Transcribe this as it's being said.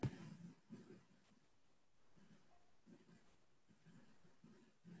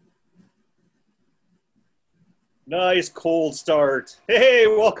Nice cold start. Hey,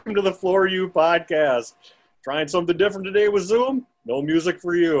 welcome to the Floor U podcast. Trying something different today with Zoom? No music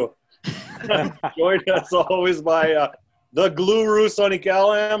for you. Joined as always by the Glue Sonny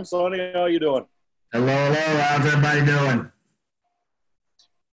Callahan. Sonny, how you doing? Hello. How's everybody doing?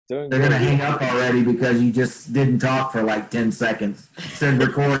 Doing They're going to good. hang up already because you just didn't talk for like 10 seconds. Said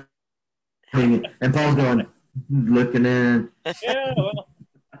recording, and Paul's going, looking in. Yeah, well,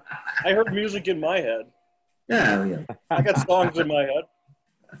 I heard music in my head. Yeah. I got songs in my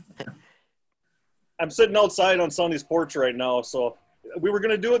head. I'm sitting outside on Sonny's porch right now, so we were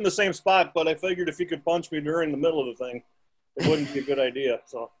going to do it in the same spot, but I figured if he could punch me during the middle of the thing, it wouldn't be a good idea.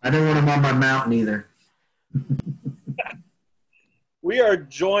 So I don't want him on my mountain either. we are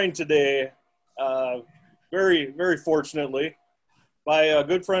joined today, very, very fortunately, by a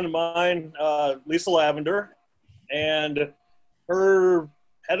good friend of mine, Lisa Lavender, and her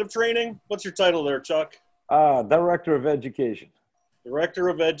head of training. What's your title there, Chuck? Director of Education. Director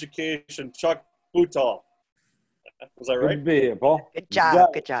of Education, Chuck Boutal. Was that Good to right? be here, Paul. Good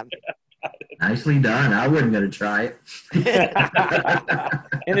job. Good job. Nicely done. I wasn't going to try it.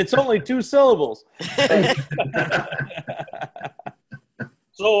 And it's only 2 syllables.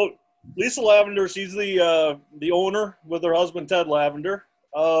 So Lisa Lavender, she's the owner with her husband Ted Lavender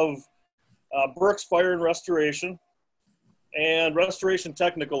of Brooks Fire and Restoration and Restoration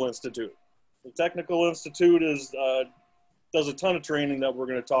Technical Institute. The Technical Institute does a ton of training that we're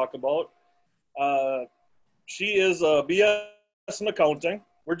going to talk about. She is a BS in accounting.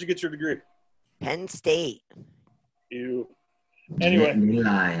 Where'd you get your degree? Penn State. Anyway,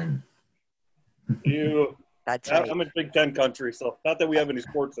 Lion. That's right. I'm in Big Ten country, so not that we have any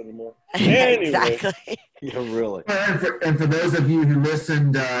sports anymore. Anyway. Exactly. Yeah, really. And for those of you who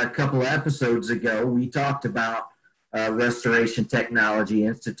listened a couple of episodes ago, we talked about Restoration Technology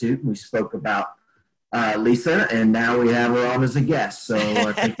Institute. We spoke about Lisa, and now we have her on as a guest. So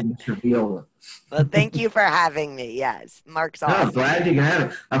thank you, Mr. Viola. Well, thank you for having me. Yes, Mark's No, awesome. I'm glad you can have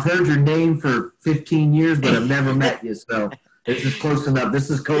it. I've heard your name for 15 years, but I've never met you. So this is close enough.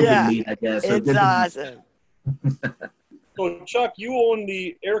 This is COVID meet, I guess. So It's good to- awesome. So, Chuck, you own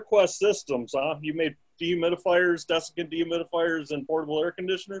the AirQuest systems, huh? You made dehumidifiers, desiccant dehumidifiers, and portable air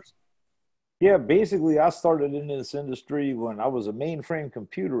conditioners? Yeah, basically, I started in this industry when I was a mainframe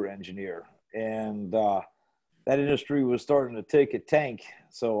computer engineer. And that industry was starting to take a tank.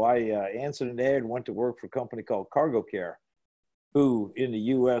 So I answered an ad and went to work for a company called Cargo Care, who in the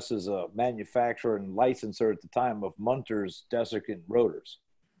U.S. is a manufacturer and licensor at the time of Munters desiccant rotors.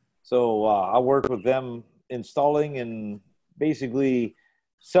 So I worked with them installing and basically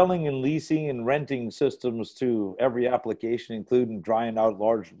selling and leasing and renting systems to every application, including drying out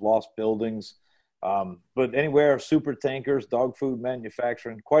large lost buildings. But anywhere, super tankers, dog food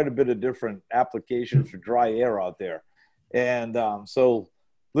manufacturing, quite a bit of different applications for dry air out there. And so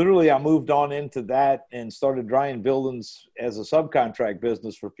literally I moved on into that and started drying buildings as a subcontract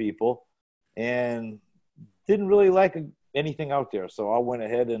business for people and didn't really like anything out there. So I went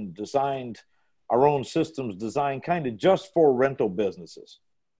ahead and designed our own systems designed kind of just for rental businesses.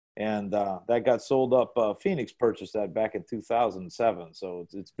 And that got sold up. Phoenix purchased that back in 2007. So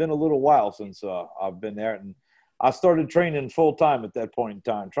it's been a little while since I've been there. And I started training full time at that point in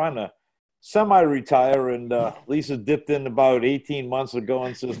time, trying to semi-retire. And Lisa dipped in about 18 months ago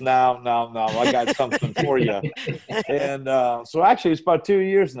and says, no, I got something for you. And so actually it's about 2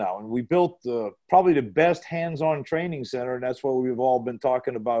 years now. And we built probably the best hands-on training center. And that's what we've all been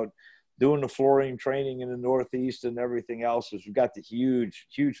talking about, doing the flooring training in the Northeast and everything else, is we've got the huge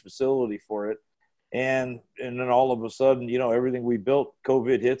facility for it. And then all of a sudden, everything we built,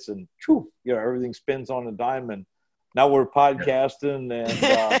 COVID hits and everything spins on a dime. And now we're podcasting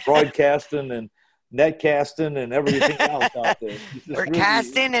and broadcasting and netcasting and everything else out there. We're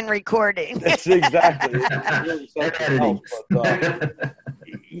casting and recording. That's exactly. It's really something else. But,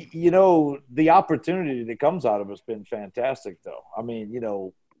 the opportunity that comes out of it's been fantastic, though. I mean,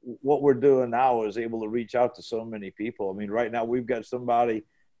 what we're doing now is able to reach out to so many people. I mean, right now we've got somebody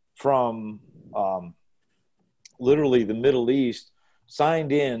from literally the Middle East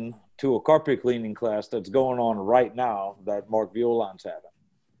signed in to a carpet cleaning class that's going on right now that Mark Violan's having.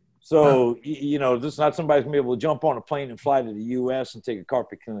 So, this is not somebody's going to be able to jump on a plane and fly to the U.S. and take a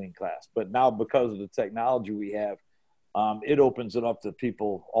carpet cleaning class. But now because of the technology we have, it opens it up to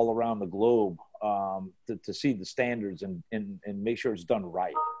people all around the globe to see the standards and make sure it's done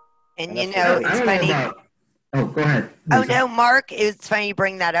right. And it's funny. Oh, go ahead. Oh, no, Mark, it's funny you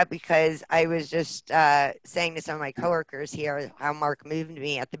bring that up because I was just saying to some of my coworkers here how Mark moved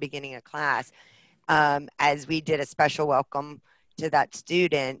me at the beginning of class as we did a special welcome to that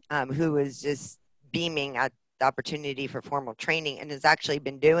student who was just beaming at the opportunity for formal training and has actually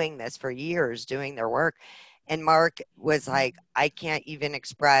been doing this for years, doing their work. And Mark was like, I can't even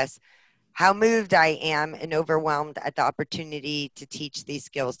express how moved I am and overwhelmed at the opportunity to teach these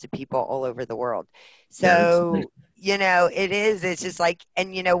skills to people all over the world. So, it's just like,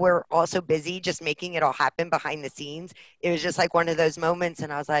 and, we're also busy just making it all happen behind the scenes. It was just like one of those moments.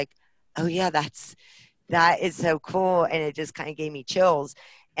 And I was like, oh yeah, that is so cool. And it just kind of gave me chills.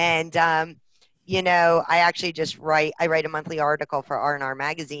 And, I actually I write a monthly article for R&R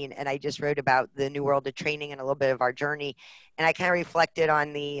magazine, and I just wrote about the new world of training and a little bit of our journey. And I kind of reflected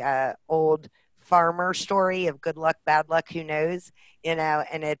on the old farmer story of good luck, bad luck, who knows,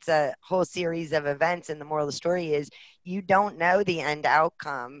 and it's a whole series of events. And the moral of the story is you don't know the end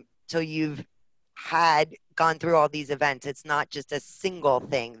outcome till you've had gone through all these events. It's not just a single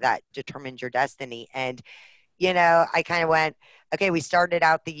thing that determines your destiny. And, I kind of went, okay, we started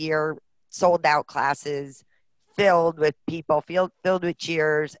out the year sold out classes filled with people, filled with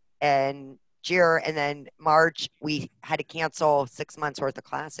cheer. And then March, we had to cancel 6 months worth of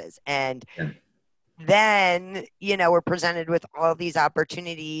classes. And then, we're presented with all these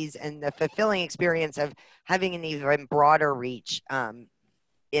opportunities and the fulfilling experience of having an even broader reach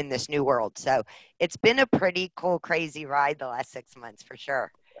in this new world. So it's been a pretty cool, crazy ride the last 6 months for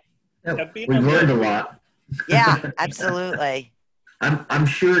sure. Yeah, we learned a lot. Yeah, absolutely. I'm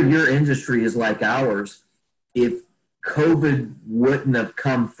sure your industry is like ours. If COVID wouldn't have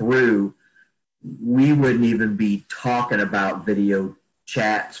come through, we wouldn't even be talking about video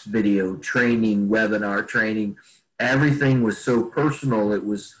chats, video training, webinar training. Everything was so personal. It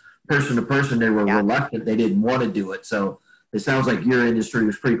was person to person. They were reluctant. They didn't want to do it. So it sounds like your industry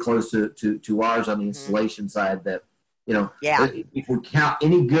was pretty close to ours on the installation side that, if we count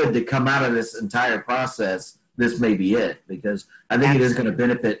any good to come out of this entire process, this may be it, because I think it is going to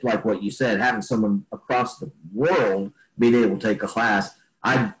benefit, like what you said, having someone across the world being able to take a class.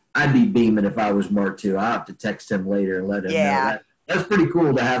 I'd be beaming if I was Mark too. I'll have to text him later and let him know. That's pretty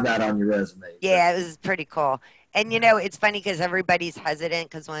cool to have that on your resume. Yeah, it was pretty cool. And, it's funny because everybody's hesitant,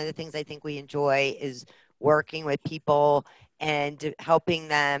 because one of the things I think we enjoy is working with people and helping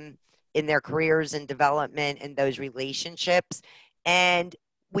them in their careers and development and those relationships. And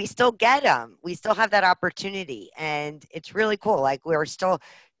we still get them. We still have that opportunity. And it's really cool. Like we're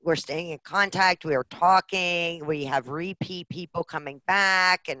staying in contact. We're talking. We have repeat people coming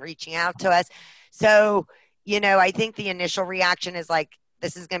back and reaching out to us. So, I think the initial reaction is like,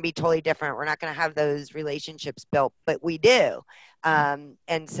 this is going to be totally different. We're not going to have those relationships built, but we do. And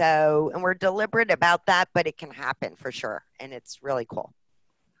we're deliberate about that, but it can happen for sure. And it's really cool.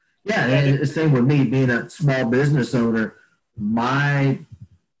 Yeah. And the same with me being a small business owner, my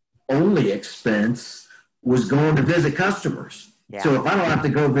only expense was going to visit customers. Yeah. So if I don't have to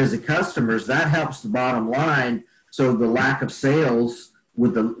go visit customers, that helps the bottom line. So the lack of sales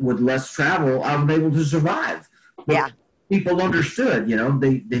with less travel, I was able to survive. But people understood,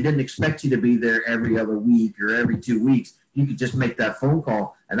 they didn't expect you to be there every other week or every 2 weeks. You could just make that phone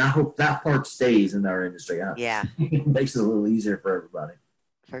call. And I hope that part stays in our industry. Yeah. It makes it a little easier for everybody.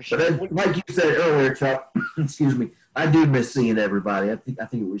 For sure. But like you said earlier, Chuck, excuse me, I do miss seeing everybody. I think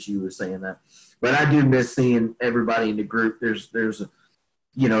it was you who was saying that, but I do miss seeing everybody in the group. There's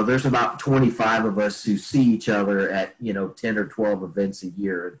about 25 of us who see each other at 10 or 12 events a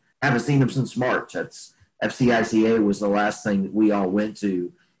year. I haven't seen them since March. That's FCICA was the last thing that we all went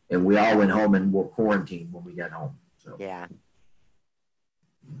to, and we all went home and were quarantined when we got home. So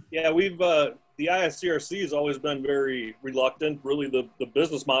we've the ISCRC has always been very reluctant. Really, the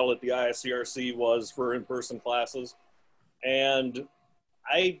business model at the ISCRC was for in-person classes. And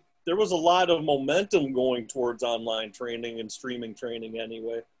there was a lot of momentum going towards online training and streaming training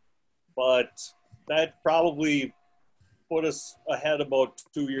anyway. But that probably put us ahead about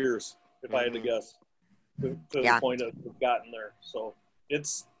 2 years, if I had to guess, to the point that we've gotten there. So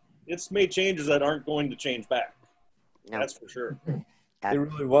it's made changes that aren't going to change back. No. That's for sure. It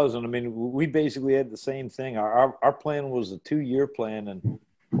really wasn't. I mean, we basically had the same thing. Our plan was a 2-year plan, and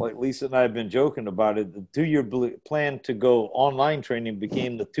like Lisa and I have been joking about it, the 2-year plan to go online training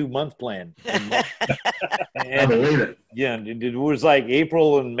became the 2-month plan. I believe it. Yeah, it was like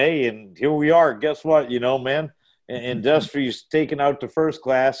April and May, and here we are. Guess what? man, industry's taken out the first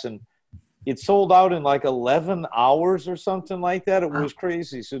class, and it sold out in like 11 hours or something like that. It was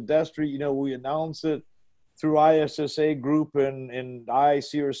crazy. So Destry, we announced it through ISSA group and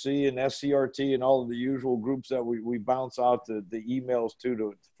ICRC and SCRT and all of the usual groups that we bounce out the emails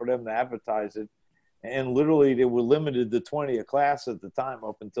for them to advertise it. And literally they were limited to 20 a class at the time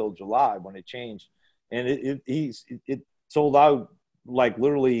up until July when it changed. And it sold out like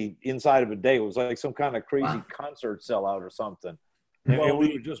literally inside of a day. It was like some kind of crazy concert sellout or something. And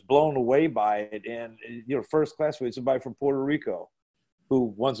we were just blown away by it. And, first class, we had somebody from Puerto Rico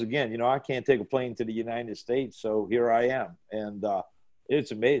who, once again, I can't take a plane to the United States. So here I am. And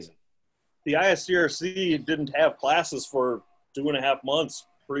it's amazing. The ISCRC didn't have classes for 2.5 months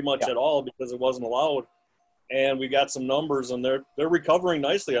pretty much at all because it wasn't allowed. And we got some numbers, and they're recovering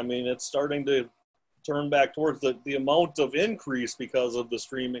nicely. I mean, it's starting to turn back towards the amount of increase because of the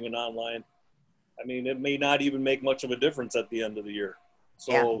streaming and online. I mean, it may not even make much of a difference at the end of the year.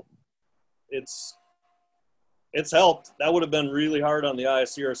 So it's helped. That would have been really hard on the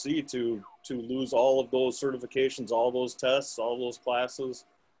ISCRC to lose all of those certifications, all those tests, all those classes.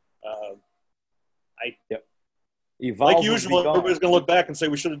 Like usual, everybody's going to look back and say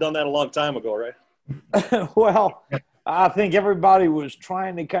we should have done that a long time ago, right? Well, I think everybody was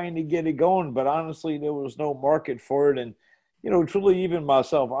trying to kind of get it going, but honestly, there was no market for it. And, truly, even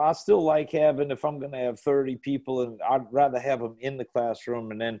myself, I still like having, if I'm going to have 30 people, and I'd rather have them in the classroom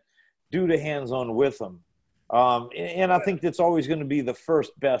and then do the hands-on with them. And I think that's always going to be the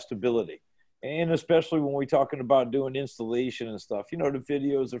first best ability. And especially when we're talking about doing installation and stuff, the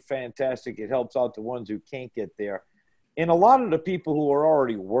videos are fantastic. It helps out the ones who can't get there. And a lot of the people who are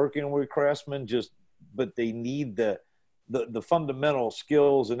already working with Craftsman, but they need the fundamental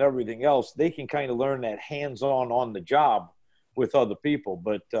skills and everything else, they can kind of learn that hands-on the job with other people.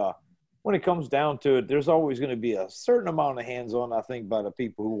 But when it comes down to it, there's always going to be a certain amount of hands-on, I think, by the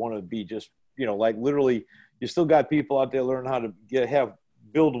people who want to be just, like literally, you still got people out there learn how to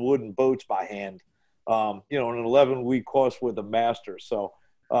build wooden boats by hand, an 11-week course with a master. So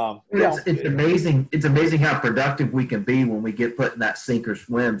it's amazing. It's amazing how productive we can be when we get put in that sink or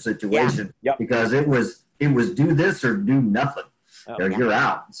swim situation, because it was do this or do nothing. Or you're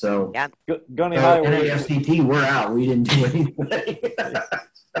out. So Gunny Highway, NAFCT, we're out. We didn't do anything.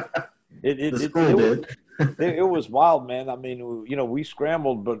 The school did. It was wild, man. I mean, we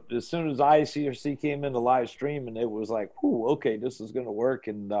scrambled, but as soon as ICRC came in the live stream, and it was like, whew, okay, this is going to work.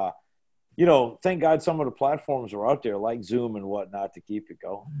 And, thank God some of the platforms are out there like Zoom and whatnot to keep it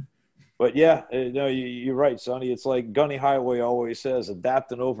going. But you're right, Sonny. It's like Gunny Highway always says,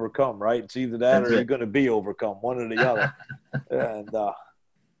 adapt and overcome, right? It's either that or you're going to be overcome, one or the other. And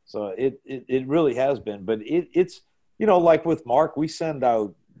so it really has been. But it's, like with Mark, we send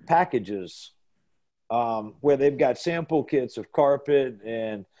out packages where they've got sample kits of carpet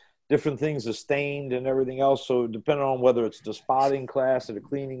and different things are stained and everything else. So depending on whether it's the spotting class or the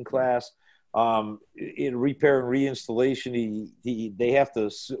cleaning class, in repair and reinstallation, they have to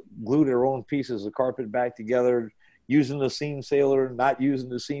glue their own pieces of carpet back together using the seam sealer, not using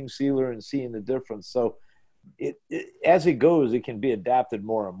the seam sealer, and seeing the difference. So as it goes, it can be adapted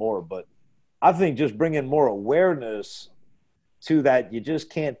more and more. But I think just bringing more awareness to that, you just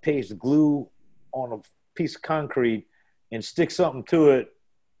can't paste glue on a piece of concrete and stick something to it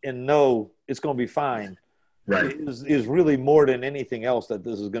and know it's going to be fine. Right. Is really more than anything else that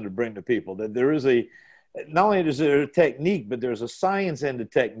this is going to bring to people. That there is not only is there a technique, but there's a science and a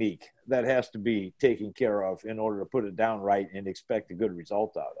technique that has to be taken care of in order to put it down right and expect a good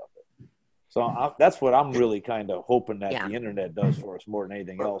result out of it. So that's what I'm really kind of hoping that the internet does for us more than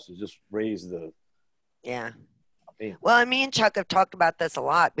anything else, is just raise the. Yeah. Well, and me and Chuck have talked about this a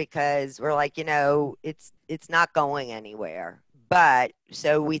lot because we're like, it's not going anywhere. But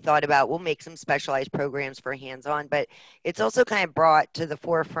so we thought about, we'll make some specialized programs for hands-on, but it's also kind of brought to the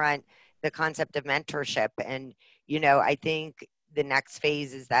forefront the concept of mentorship. And, I think the next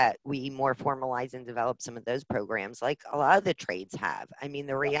phase is that we more formalize and develop some of those programs like a lot of the trades have. I mean,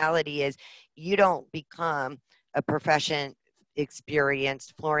 the reality is you don't become a proficient,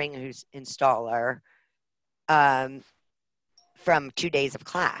 experienced flooring installer from 2 days of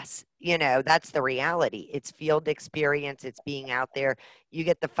class. That's the reality. It's field experience. It's being out there. You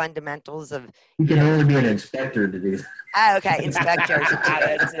get the fundamentals of. You can only be an inspector to do that. Oh, okay, inspectors.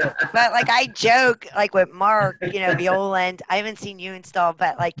 But I joke with Mark, Violand. I haven't seen you install,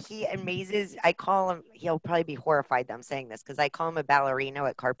 but he amazes. I call him. He'll probably be horrified that I'm saying this because I call him a ballerino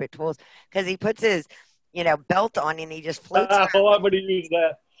at Carpet Tools because he puts his, belt on and he just floats. I'm going to use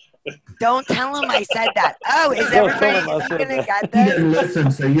that. Don't tell him I said that. Oh, is everybody going to get this? He didn't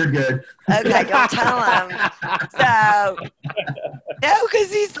listen, so you're good. Okay, don't tell him. So, no,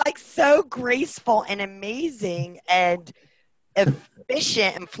 because he's so graceful and amazing and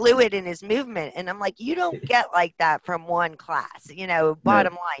efficient and fluid in his movement. And I'm like, you don't get like that from one class.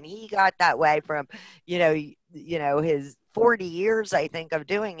 Bottom line, he got that way from, his 40 years, I think, of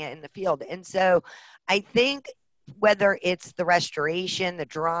doing it in the field. And so I think whether it's the restoration, the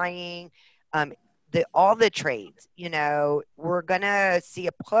drying, all the trades. We're going to see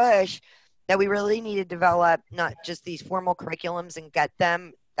a push that we really need to develop not just these formal curriculums and get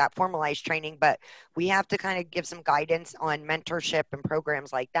them that formalized training, but we have to kind of give some guidance on mentorship and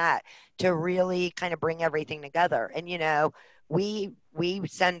programs like that to really kind of bring everything together. And, we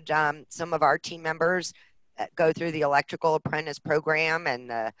send some of our team members go through the electrical apprentice program and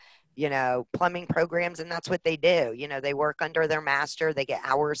the plumbing programs, and that's what they do. They work under their master, they get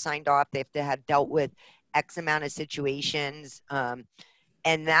hours signed off, they have to have dealt with X amount of situations,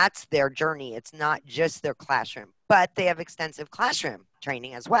 and that's their journey. It's not just their classroom, but they have extensive classroom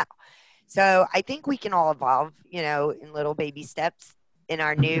training as well. So I think we can all evolve, in little baby steps in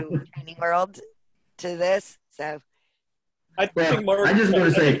our new training world to this. So I just want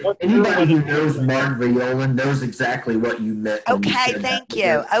to say, anybody who knows Mark Viola knows exactly what you meant. Okay, thank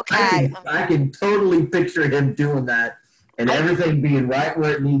you. Okay. I can totally picture him doing that and everything being right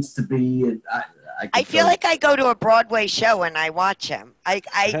where it needs to be. And I feel like I go to a Broadway show and I watch him. I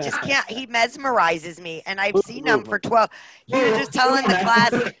just can't. He mesmerizes me, and I've seen him for 12. You were just telling the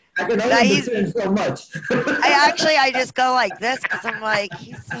class that he's so much. I just go like this because I'm like,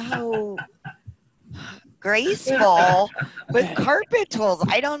 he's so graceful with carpet tools.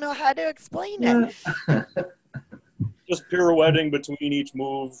 I don't know how to explain it. Just pirouetting between each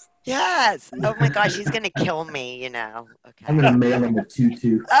move. Yes. Oh my gosh, he's gonna kill me. Okay. I'm gonna mail him a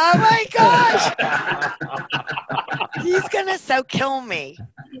tutu. Oh my gosh, he's gonna so kill me.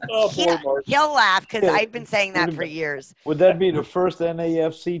 Oh, poor Mark. He'll laugh because I've been saying that for years. Would that be the first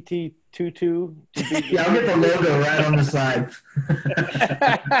NAFCT tutu? Yeah, I'll get the logo right on the side.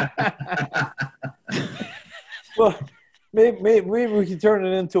 Well, maybe we can turn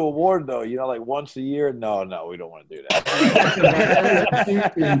it into a award, though. Like once a year. No, we don't want to do that.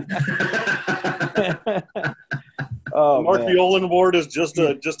 Oh, Mark Viola Award is just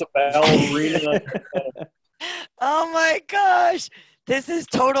a ballerina. Oh my gosh. This is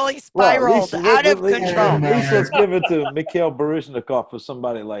totally spiraled out of control. At least let's give it to Mikhail Baryshnikov for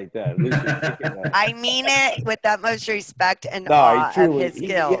somebody like that. I mean it with the utmost respect and awe of his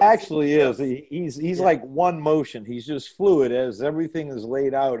skills. He actually is. He's like one motion. He's just fluid as everything is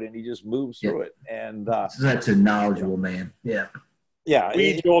laid out, and he just moves through it. And that's a knowledgeable man. Yeah. Yeah.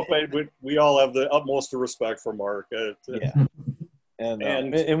 We all have the utmost respect for Mark. Yeah.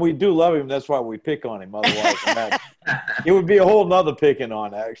 And we do love him. That's why we pick on him. Otherwise, it would be a whole nother picking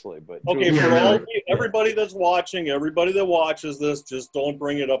on, actually. But okay, everybody that's watching, everybody that watches this, just don't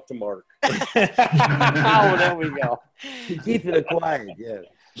bring it up to Mark. Oh, there we go. Keep it quiet. Yeah.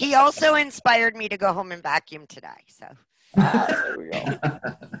 He also inspired me to go home and vacuum today. So there we go.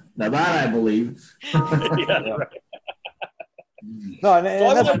 Now that I believe. Yeah, right. No, and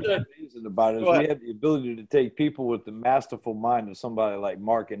that's what's amazing about it. Is we have the ability to take people with the masterful mind of somebody like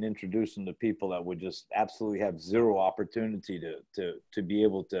Mark and introduce them to people that would just absolutely have zero opportunity to be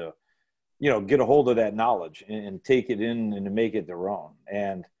able to, get a hold of that knowledge and take it in and to make it their own.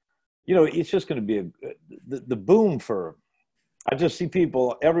 And, it's just going to be the boom for. I just see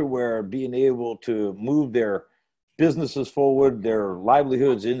people everywhere being able to move their businesses forward, their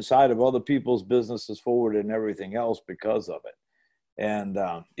livelihoods inside of other people's businesses forward, and everything else because of it. And,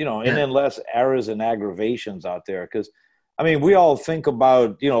 and then less errors and aggravations out there. Because, we all think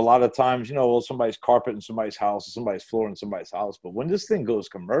about, a lot of times, somebody's carpet in somebody's house, somebody's floor in somebody's house. But when this thing goes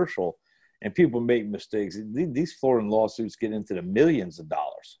commercial and people make mistakes, these flooring lawsuits get into the millions of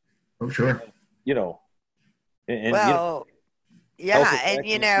dollars. Oh, sure. It's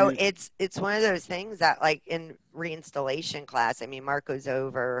one of those things that, like, in reinstallation class, Mark goes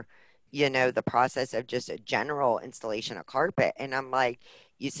over the process of just a general installation of carpet. And I'm like,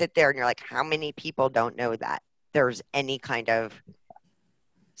 you sit there and you're like, how many people don't know that there's any kind of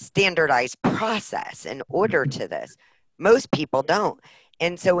standardized process in order to this? Most people don't.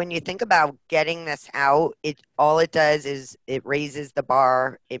 And so when you think about getting this out, all it does is it raises the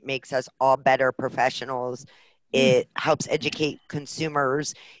bar. It makes us all better professionals. It helps educate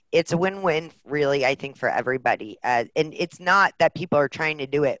consumers. It's a win-win, really, I think, for everybody. And it's not that people are trying to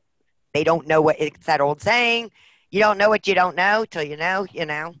do it. They don't know it's that old saying, you don't know what you don't know till you know.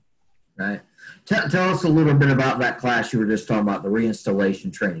 Right. Tell us a little bit about that class you were just talking about, the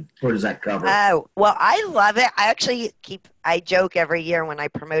reinstallation training. What does that cover? Oh, well, I love it. I joke every year when I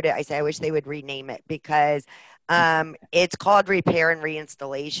promote it. I say, I wish they would rename it because it's called repair and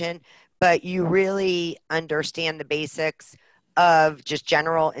reinstallation, but you really understand the basics of just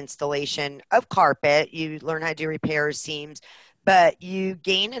general installation of carpet. You learn how to do repairs, seams, but you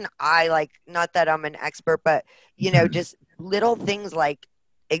gain an eye, like, not that I'm an expert, but, just little things like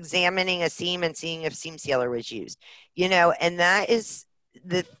examining a seam and seeing if seam sealer was used, and that is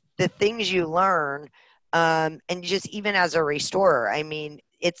the the things you learn, and just even as a restorer, I mean,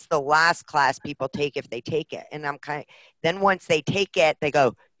 it's the last class people take if they take it. And then once they take it, they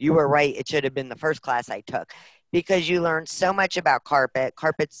go, you were right. It should have been the first class I took, because you learn so much about carpet.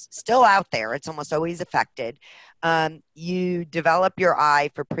 Carpet's still out there. It's almost always affected. You develop your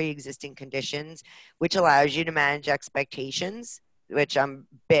eye for pre-existing conditions, which allows you to manage expectations, which I'm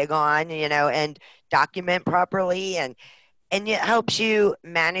big on, and document properly. And it helps you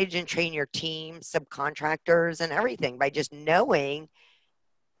manage and train your team, subcontractors, and everything by just knowing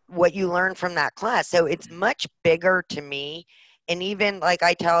what you learn from that class. So it's much bigger to me. And even like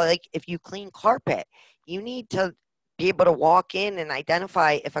I tell, like, if you clean carpet, you need to be able to walk in and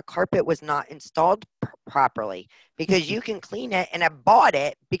identify if a carpet was not installed properly, because you can clean it and have bought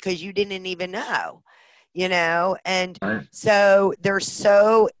it because you didn't even know, and Right. so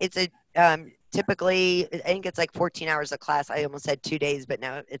it's a, typically, I think it's like 14 hours of class. I almost said 2 days, but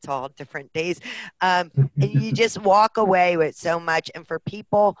no, it's all different days. And you just walk away with so much. And for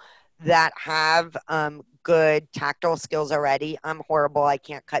people that have good tactile skills already, I'm horrible. I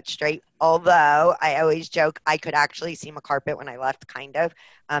can't cut straight. Although I always joke, I could actually seam a carpet when I left, kind of.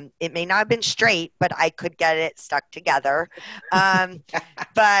 It may not have been straight, but I could get it stuck together.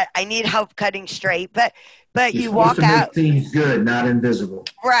 But I need help cutting straight. But You're you supposed walk to make out. things good, not invisible.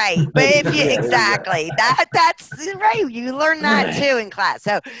 Right. But if you, Yeah, exactly, that's right. You learn that too in class.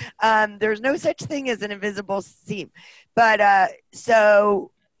 So there's no such thing as an invisible seam. But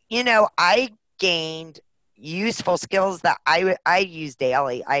so, I gained useful skills that I use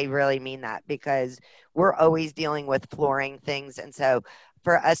daily. I really mean that, because we're always dealing with flooring things. And so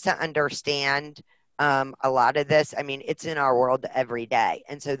for us to understand a lot of this, I mean, it's in our world every day.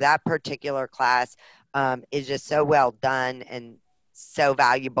 And so that particular class is just so well done and so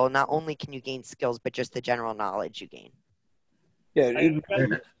valuable. Not only can you gain skills, but just the general knowledge you gain. Yeah.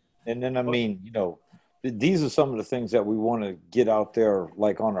 And then, I mean, these are some of the things that we want to get out there,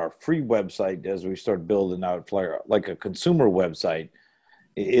 like on our free website, as we start building out like a consumer website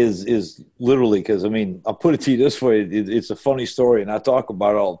is literally, because I mean, I'll put it to you this way. It's a funny story, and I talk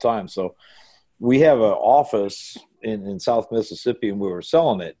about it all the time. So we have an office in South Mississippi, and we were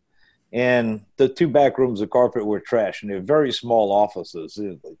selling it. And the 2 back rooms of carpet were trash, and they're very small offices,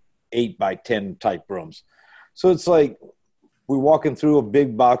 8 by 10 type rooms. So it's like, we're walking through a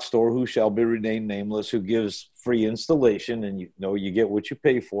big box store, who shall be renamed nameless, who gives free installation, and you get what you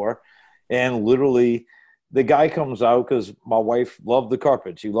pay for. And literally, the guy comes out, because my wife loved the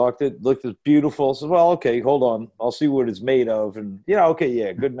carpet. She looked at beautiful. Says, well, okay, hold on, I'll see what it's made of. And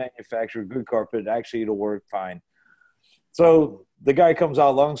good manufacturer, good carpet. Actually, it'll work fine. So the guy comes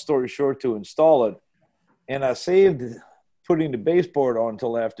out, long story short, to install it. And I saved putting the baseboard on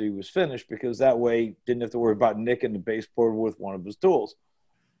until after he was finished, because that way didn't have to worry about nicking the baseboard with one of his tools.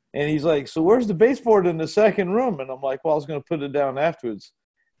 And he's like, so where's the baseboard in the second room? And I'm like, well, I was going to put it down afterwards.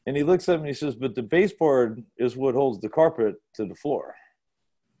 And he looks at me and he says, but the baseboard is what holds the carpet to the floor.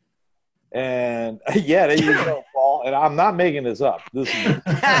 And yeah, there you go, Paul. And I'm not making this up. This is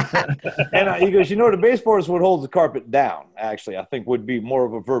and he goes, the baseboard is what holds the carpet down. Actually, I think would be more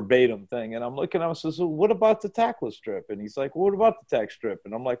of a verbatim thing. And I'm looking at him and says, well, what about the tackle strip? And he's like, well, what about the tack strip?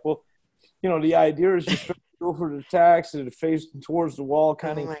 And I'm like, well, the idea is you stretch it over the tacks and face towards the wall,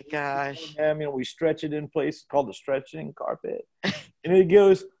 kind of. Oh my gosh. We stretch it in place. It's called the stretching carpet. And he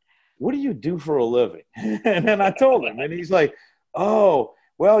goes, what do you do for a living? And then I told him, and he's like, oh,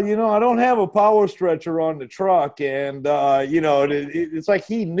 well, I don't have a power stretcher on the truck. And, it's like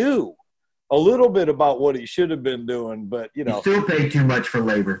he knew a little bit about what he should have been doing, but, You still pay too much for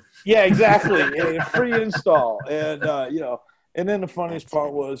labor. Yeah, exactly. Free install. And, and then the funniest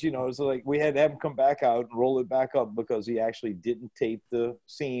part was, it's like we had to have him come back out and roll it back up, because he actually didn't tape the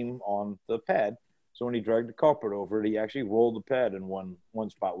seam on the pad. So when he dragged the carpet over it, he actually rolled the pad in one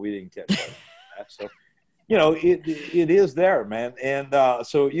spot. We didn't catch that. So, it is there, man. And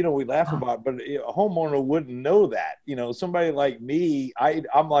so, we laugh about it, but a homeowner wouldn't know that. Somebody like me,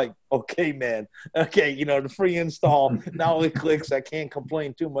 I'm like, okay, man. Okay, the free install, now it clicks. I can't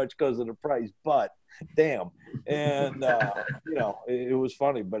complain too much because of the price, but damn. And, it was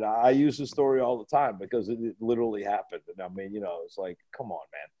funny. But I use the story all the time because it literally happened. And I mean, it's like, come on,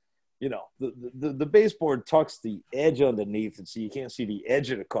 man. The baseboard tucks the edge underneath it, so you can't see the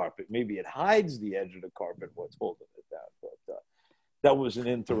edge of the carpet. Maybe it hides the edge of the carpet, what's holding it down. But that was an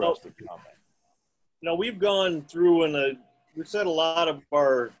interesting comment. We've gone through, and we've said a lot of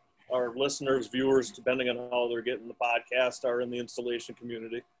our listeners, viewers, depending on how they're getting the podcast, are in the installation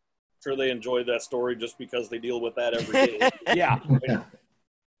community. I'm sure they enjoyed that story just because they deal with that every day. Yeah.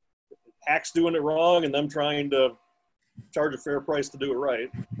 Hacks doing it wrong and them trying to charge a fair price to do it right.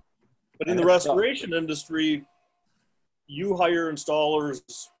 But in the restoration industry, you hire installers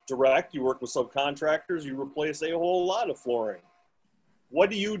direct, you work with subcontractors, you replace a whole lot of flooring.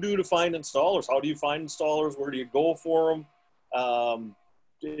 What do you do to find installers? How do you find installers? Where do you go for them?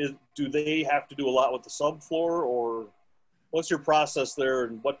 Do they have to do a lot with the subfloor, or what's your process there,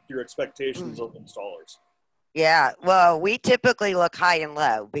 and what are your expectations of installers? Yeah, well, we typically look high and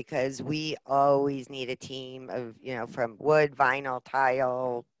low because we always need a team of, from wood, vinyl,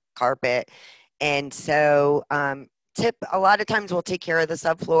 tile, carpet. And so a lot of times we'll take care of the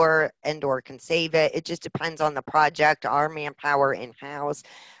subfloor and or can save it. It just depends on the project, our manpower in-house.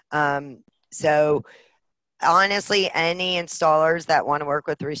 So honestly, any installers that want to work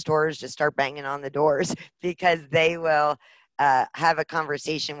with restorers, just start banging on the doors because they will have a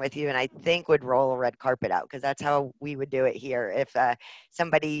conversation with you, and I think would roll a red carpet out, because that's how we would do it here. If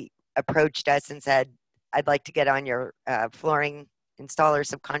somebody approached us and said, I'd like to get on your flooring installer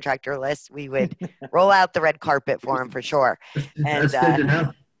subcontractor list, we would roll out the red carpet for them for sure. And That's good to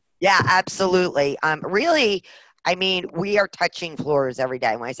know. Yeah, absolutely. Really, I mean, we are touching floors every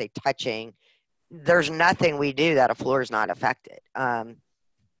day. When I say touching, there's nothing we do that a floor is not affected. And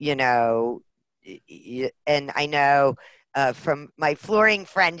I know from my flooring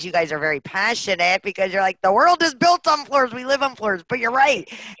friends, you guys are very passionate because you're like, the world is built on floors. We live on floors, but you're right.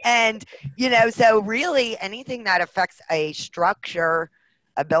 And, so really anything that affects a structure,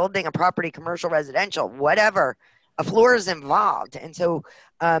 a building, a property, commercial, residential, whatever, a floor is involved. And so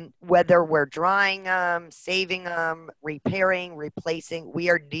whether we're drying them, saving them, repairing, replacing, we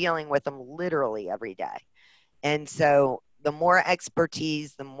are dealing with them literally every day. And so the more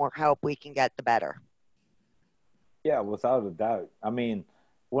expertise, the more help we can get, the better. Yeah, without a doubt. I mean,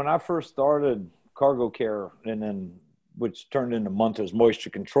 when I first started Cargo Care, and then which turned into Munters Moisture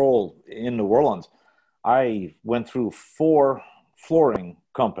Control in New Orleans, I went through 4 flooring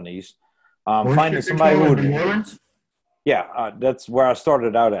companies, finding somebody who would. New Orleans? Yeah, that's where I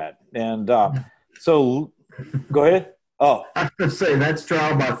started out at, and so go ahead. Oh, I was going to say, that's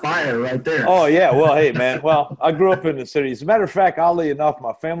trial by fire right there. Oh, yeah. Well, hey, man. Well, I grew up in the city. As a matter of fact, oddly enough,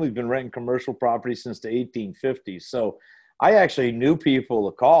 my family's been renting commercial property since the 1850s. So I actually knew people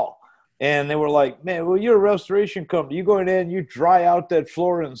to call. And they were like, man, well, you're a restoration company. You go in there and you dry out that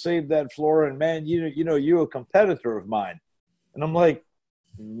floor and save that floor. And, man, you're a competitor of mine. And I'm like,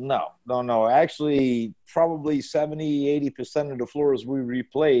 no. Actually, probably 70, 80% of the floors we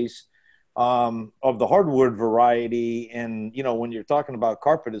replace of the hardwood variety, and when you're talking about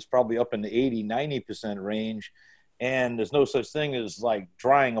carpet, it's probably up in the 80-90% range, and there's no such thing as like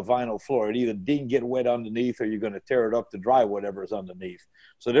drying a vinyl floor. It either didn't get wet underneath, or you're going to tear it up to dry whatever is underneath.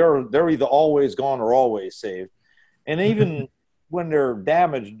 So they're either always gone or always saved. And even when they're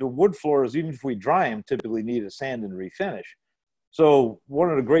damaged, the wood floors, even if we dry them, typically need a sand and refinish. So one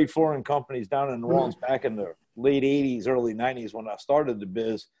of the great flooring companies down in New Orleans back in the late 80s, early 90s, when I started the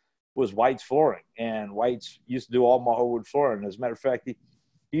biz, was White's Flooring, and White's used to do all my hardwood flooring. As a matter of fact, he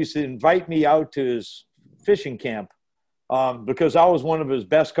used to invite me out to his fishing camp because I was one of his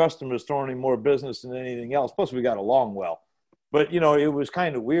best customers, throwing him more business than anything else. Plus, we got along well. But, it was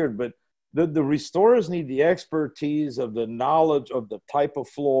kind of weird. But the restorers need the expertise of the knowledge of the type of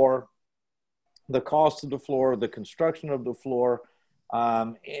floor, the cost of the floor, the construction of the floor,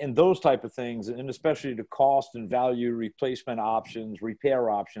 and those type of things, and especially the cost and value replacement options, repair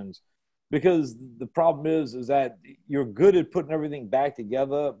options, because the problem is that you're good at putting everything back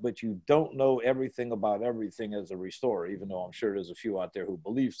together, but you don't know everything about everything as a restorer, even though I'm sure there's a few out there who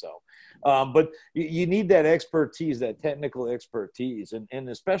believe so. But you need that expertise, that technical expertise, and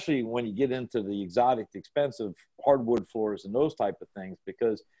especially when you get into the exotic, expensive hardwood floors and those type of things,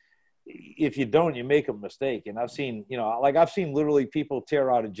 because if you don't, you make a mistake. And I've seen, I've seen literally people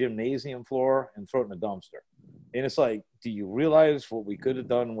tear out a gymnasium floor and throw it in a dumpster. And it's like, do you realize what we could have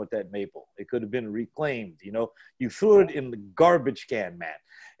done with that maple? It could have been reclaimed. You threw it in the garbage can, man.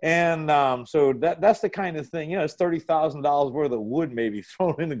 And so that's the kind of thing, it's $30,000 worth of wood maybe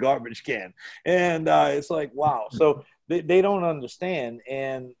thrown in the garbage can. And it's like, wow. So they don't understand.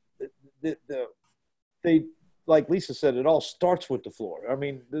 And they, like Lisa said, it all starts with the floor. I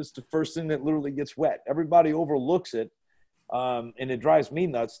mean, this is the first thing that literally gets wet. Everybody overlooks it. And it drives me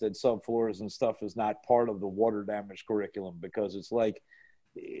nuts that subfloors and stuff is not part of the water damage curriculum, because it's like,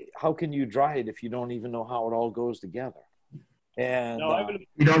 how can you dry it if you don't even know how it all goes together? And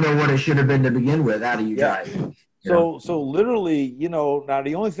you don't know what it should have been to begin with. How do you dry it? So literally, now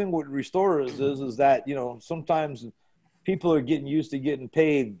the only thing with restorers is that, sometimes people are getting used to getting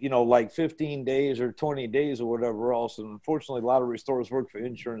paid, like 15 days or 20 days or whatever else. And unfortunately, a lot of restorers work for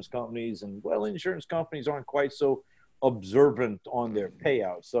insurance companies, and insurance companies aren't quite so observant on their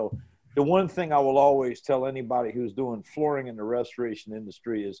payouts. So the one thing I will always tell anybody who's doing flooring in the restoration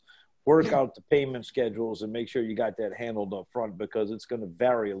industry is work out the payment schedules and make sure you got that handled up front, because it's going to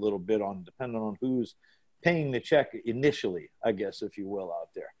vary a little bit on depending on who's paying the check initially, I guess, if you will, out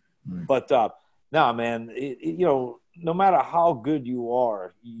there. But no, man, you know, no matter how good you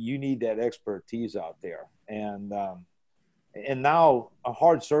are, you need that expertise out there. And now a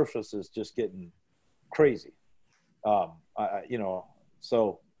hard surface is just getting crazy. You know,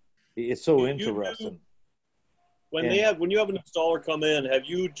 so it's so interesting. When you have an installer come in, have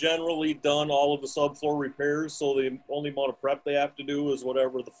you generally done all of the subfloor repairs? So the only amount of prep they have to do is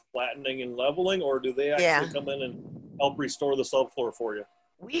whatever the flattening and leveling, or do they actually come in and help restore the subfloor for you?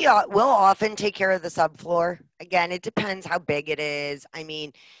 We will often take care of the subfloor. Again, it depends how big it is. I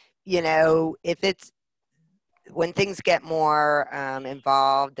mean, you know, if it's when things get more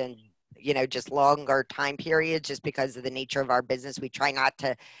involved and, you know, just longer time periods, just because of the nature of our business, we try not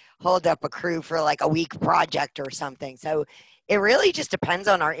to hold up a crew for like a week project or something. So it really just depends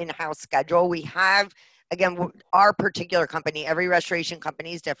on our in-house schedule. We have, again, our particular company, every restoration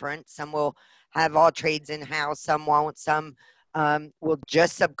company is different. Some will have all trades in-house, some won't, some will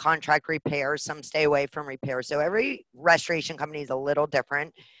just subcontract repairs, some stay away from repairs. So every restoration company is a little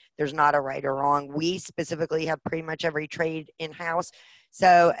different. There's not a right or wrong. We specifically have pretty much every trade in-house.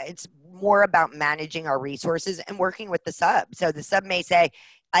 So it's more about managing our resources and working with the sub. So the sub may say,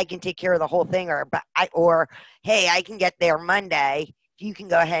 I can take care of the whole thing, or hey, I can get there Monday. You can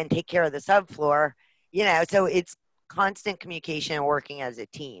go ahead and take care of the subfloor. You know, so it's constant communication and working as a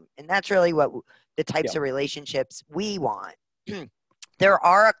team. And that's really what the types of relationships we want. There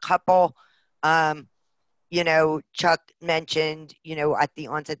are a couple, you know, Chuck mentioned, you know, at the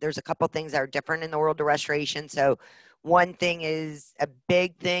onset, there's a couple things that are different in the world of restoration. So one thing is a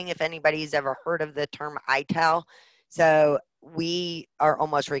big thing, if anybody's ever heard of the term ITEL. So we are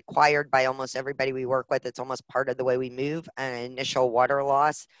almost required by almost everybody we work with. It's almost part of the way we move. An initial water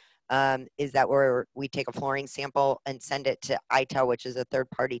loss is that we take a flooring sample and send it to ITEL, which is a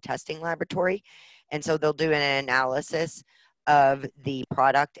third-party testing laboratory. And so they'll do an analysis of the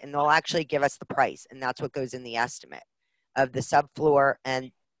product, and they'll actually give us the price, and that's what goes in the estimate of the subfloor,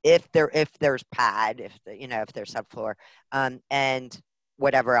 and if there's pad, if there's subfloor, and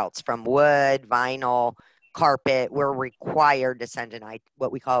whatever else from wood, vinyl, carpet, we're required to send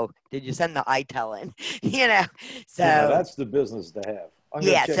what we call, did you send the ITEL in? You know, so yeah, that's the business to have. I'm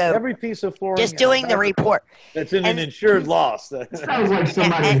yeah, check so every piece of flooring. Just doing the report. That's in an insured loss. Sounds like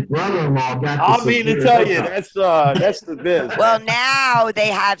somebody's brother-in-law got this. I mean to tell you, that's the biz. Well, now they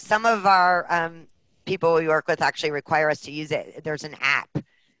have some of our people we work with actually require us to use it. There's an app,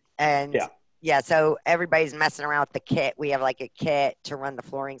 and yeah, so everybody's messing around with the kit. We have like a kit to run the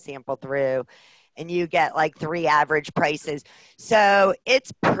flooring sample through, and you get like 3 average prices. So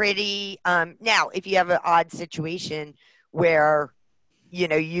it's pretty. Now, if you have an odd situation where, you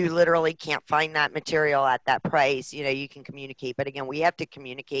know, you literally can't find that material at that price, you know, you can communicate. But again, we have to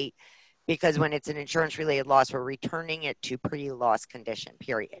communicate, because when it's an insurance-related loss, we're returning it to pre-loss condition,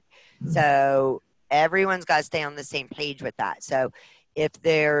 period. So everyone's got to stay on the same page with that. So if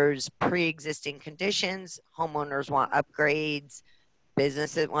there's pre-existing conditions, homeowners want upgrades,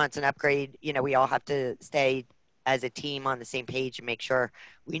 businesses wants an upgrade, you know, we all have to stay as a team on the same page and make sure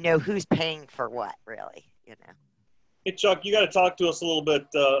we know who's paying for what, really, you know. Hey, Chuck, you got to talk to us a little bit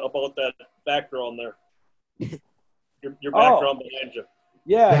about that background there. Your background behind you.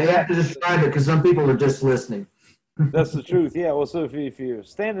 Yeah, you have to describe it, because some people are just listening. That's the truth. Yeah. Well, so if you're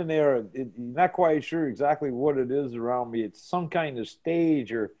standing there, you're not quite sure exactly what it is around me. It's some kind of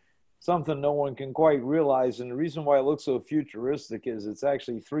stage or something no one can quite realize. And the reason why it looks so futuristic is it's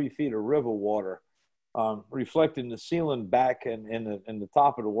actually 3 feet of river water reflecting the ceiling back and the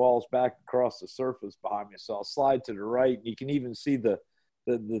top of the walls back across the surface behind me. So I'll slide to the right, and you can even see the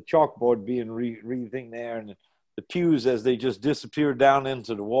chalkboard being rething there, and the pews as they just disappear down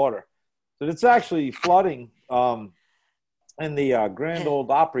into the water. So it's actually flooding in the Grand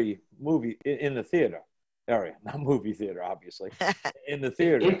Ole Opry movie in the theater area, not movie theater, obviously, in the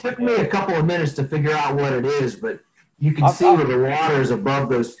theater. It took me a couple of minutes to figure out what it is, but you can see where the water is above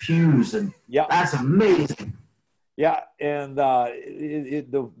those pews, and that's amazing. Yeah, and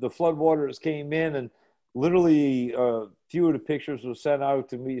the flood waters came in, and literally a few of the pictures were sent out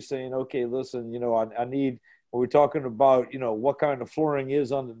to me saying, okay, listen, you know, I need, we're talking about, you know, what kind of flooring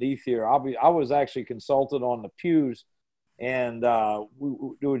is underneath here. I was actually consulted on the pews, and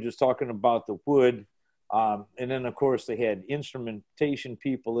we were just talking about the wood. And then, of course, they had instrumentation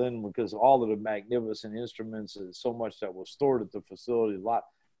people in, because all of the magnificent instruments and so much that was stored at the facility,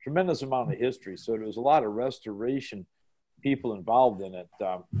 tremendous amount of history. So there was a lot of restoration people involved in it.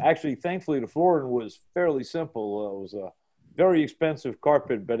 Actually, thankfully, the flooring was fairly simple. It was a very expensive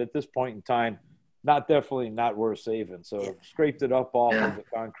carpet, but at this point in time, definitely not worth saving. So scraped it up off of the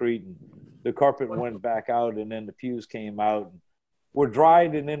concrete, and the carpet went back out, and then the pews came out, and were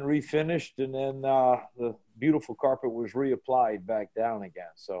dried and then refinished, and then the beautiful carpet was reapplied back down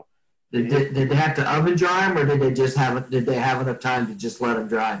again. So did they have to oven dry them, or did they have enough time to just let them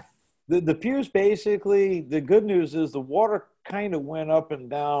dry? The pews, basically, the good news is the water kind of went up and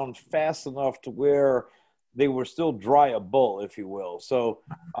down fast enough to where they were still dryable, if you will. So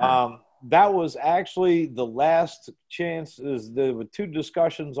that was actually the last chance. There were 2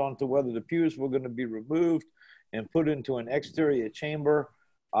 discussions on to whether the pews were going to be removed and put into an exterior chamber,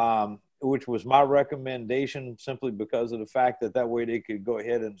 which was my recommendation, simply because of the fact that way they could go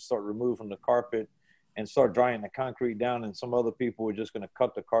ahead and start removing the carpet and start drying the concrete down, and some other people were just going to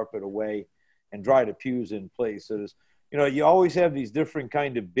cut the carpet away and dry the pews in place. So there's, you always have these different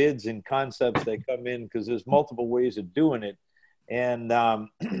kind of bids and concepts that come in because there's multiple ways of doing it. And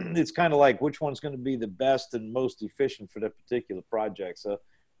it's kind of like which one's going to be the best and most efficient for that particular project. So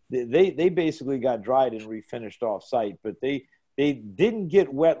they basically got dried and refinished off site, but they didn't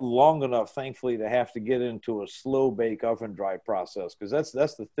get wet long enough, thankfully, to have to get into a slow bake oven dry process. Because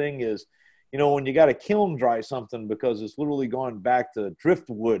that's the thing is, when you got to kiln dry something because it's literally going back to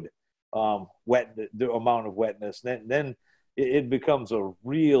driftwood wet, the amount of wetness, then it becomes a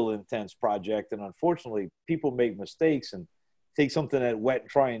real intense project. And unfortunately, people make mistakes and take something that wet,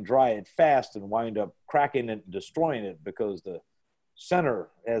 try and dry it fast, and wind up cracking it and destroying it because the center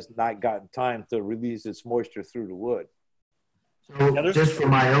has not gotten time to release its moisture through the wood. So just for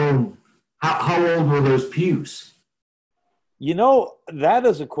my own, how old were those pews? That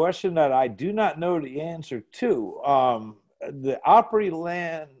is a question that I do not know the answer to. The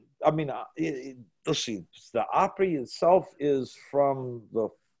Opryland, let's see, the Opry itself is from the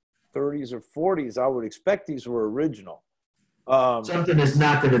 30s or 40s. I would expect these were original. Something is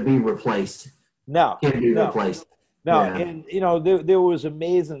not going to be replaced. No. Can't be replaced. No, Yeah. and there was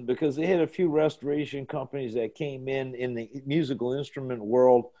amazing because they had a few restoration companies that came in the musical instrument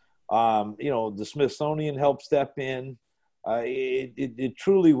world. The Smithsonian helped step in. It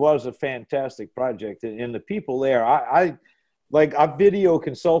truly was a fantastic project, and the people there, I video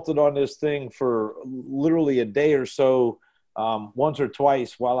consulted on this thing for literally a day or so, once or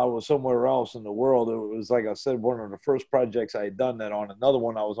twice while I was somewhere else in the world. It was, like I said, one of the first projects I had done that on. Another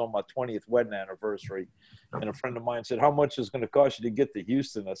one, I was on my 20th wedding anniversary, and a friend of mine said, "How much is it going to cost you to get to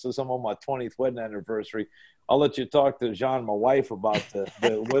Houston?" I said, "I'm on my 20th wedding anniversary. I'll let you talk to Jean, my wife, about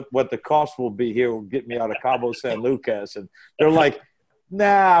what the cost will be here. Will get me out of Cabo San Lucas." And they're like,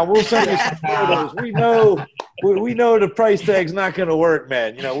 "Nah, we'll send you some photos. We know the price tag's not going to work,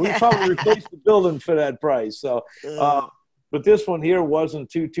 man. We probably replace the building for that price." So, but this one here wasn't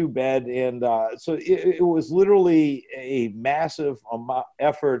too bad, and so it was literally a massive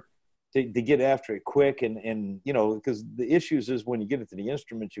effort to get after it quick, and because the issues is when you get into the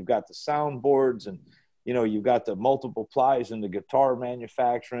instruments, you've got the soundboards, and you've got the multiple plies and the guitar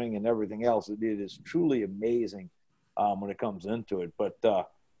manufacturing and everything else. It is truly amazing when it comes into it. But the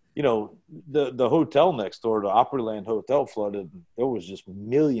hotel next door, the Opryland Hotel, flooded. There was just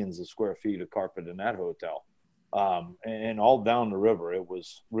millions of square feet of carpet in that hotel, and all down the river. It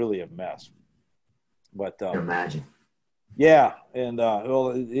was really a mess. But imagine. Yeah, and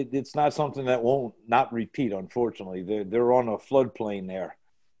it's not something that won't not repeat. Unfortunately, they're on a floodplain there,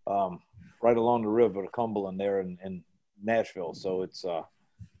 right along the river, Cumberland there in Nashville. So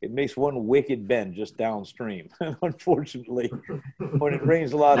it makes one wicked bend just downstream. Unfortunately, when it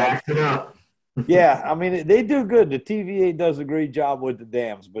rains a lot. Back it up. Yeah, they do good. The TVA does a great job with the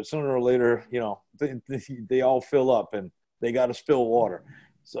dams, but sooner or later, they all fill up and they got to spill water.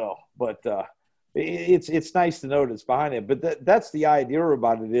 So, but. It's nice to know that's behind it, but that's the idea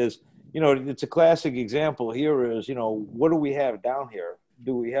about it is, it's a classic example here is, what do we have down here?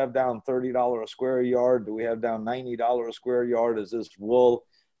 Do we have down $30 a square yard? Do we have down $90 a square yard? Is this wool?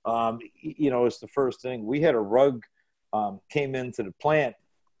 It's the first thing. We had a rug came into the plant,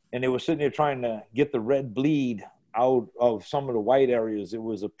 and they were sitting there trying to get the red bleed out of some of the white areas. It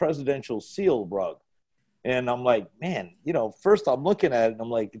was a presidential seal rug. And I'm like, man, first I'm looking at it and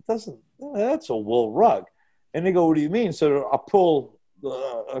I'm like, that's a wool rug. And they go, what do you mean? So I pull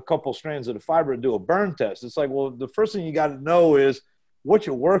a couple strands of the fiber and do a burn test. It's like, well, the first thing you got to know is what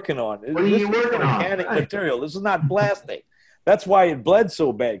you're working on. What are you working on? Organic material. This is not plastic. That's why it bled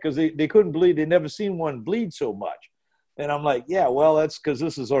so bad, because they couldn't bleed. They never seen one bleed so much. And I'm like, yeah, well, that's because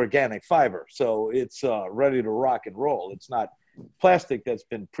this is organic fiber. So it's ready to rock and roll. It's not plastic that's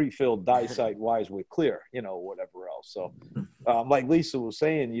been pre-filled die site wise with clear, whatever else. So like Lisa was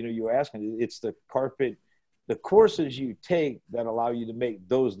saying, you were asking, it's the carpet, the courses you take that allow you to make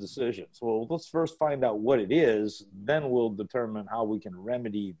those decisions. Well, let's first find out what it is, then we'll determine how we can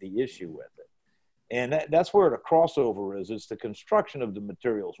remedy the issue with it. And that's where the crossover is. It's the construction of the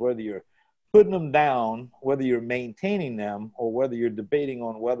materials, whether you're putting them down, whether you're maintaining them, or whether you're debating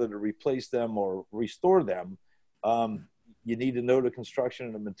on whether to replace them or restore them. You need to know the construction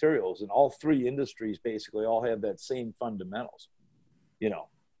of the materials. And all three industries basically all have that same fundamentals,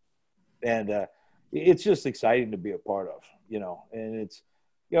 and it's just exciting to be a part of, and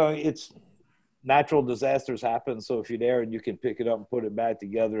it's natural disasters happen. So if you're there and you can pick it up and put it back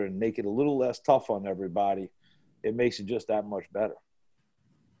together and make it a little less tough on everybody, it makes it just that much better,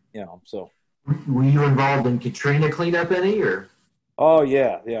 so. Were you involved in Katrina cleanup any, or? Oh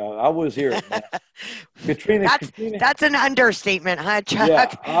yeah, I was here. Katrina. That's an understatement, huh, Chuck? Yeah,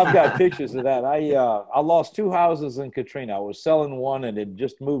 I've got pictures of that. I lost 2 houses in Katrina. I was selling one, and it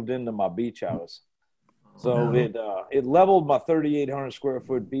just moved into my beach house. So it leveled my 3,800 square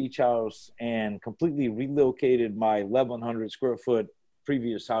foot beach house and completely relocated my 1,100 square foot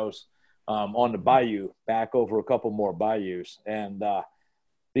previous house on the bayou back over a couple more bayous. And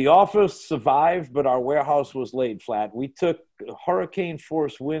the office survived, but our warehouse was laid flat. We took hurricane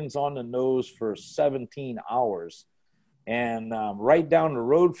force winds on the nose for 17 hours. And right down the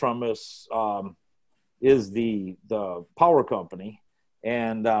road from us is the power company.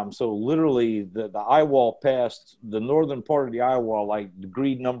 And so literally the eye wall passed, the northern part of the eye wall, like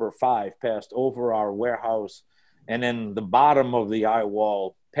degree number 5, passed over our warehouse. And then the bottom of the eye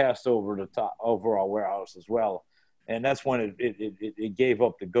wall passed over the top, over our warehouse as well. And that's when it gave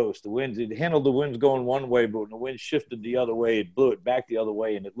up the ghost. The winds, it handled the winds going one way, but when the wind shifted the other way, it blew it back the other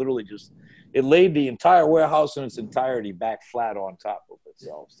way. And it literally it laid the entire warehouse in its entirety back flat on top of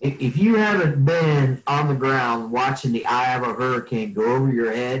itself. So. If you haven't been on the ground watching the eye of a hurricane go over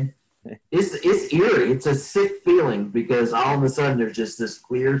your head, it's eerie. It's a sick feeling because all of a sudden there's just this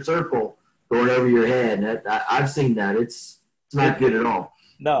clear circle going over your head. And I've seen that. It's not good at all.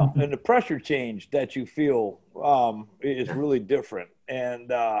 No, and the pressure change that you feel is really different, and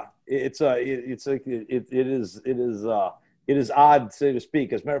it is odd, so to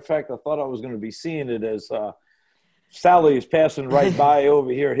speak. As a matter of fact, I thought I was going to be seeing it as Sally is passing right by over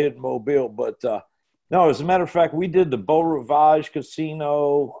here hitting Mobile, but no. As a matter of fact, we did the Beau Rivage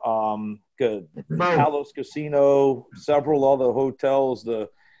Casino, Palos Casino, several other hotels, the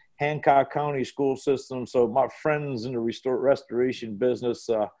Hancock County school system. So my friends in the restoration business,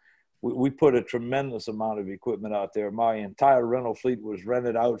 we put a tremendous amount of equipment out there. My entire rental fleet was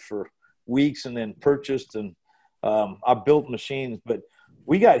rented out for weeks and then purchased, and I built machines. But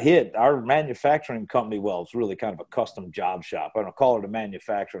we got hit. Our manufacturing company, well, it's really kind of a custom job shop. I don't call it a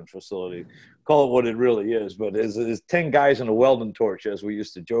manufacturing facility. Call it what it really is. But it's 10 guys in a welding torch, as we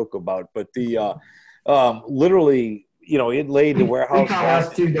used to joke about. But the literally, it laid the warehouse. We call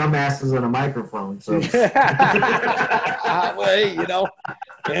us 2 dumbasses and a microphone. So, well,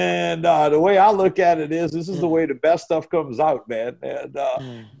 and the way I look at it is, this is the way the best stuff comes out, man. And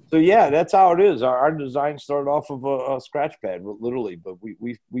so, yeah, that's how it is. Our design started off of a scratch pad, literally, but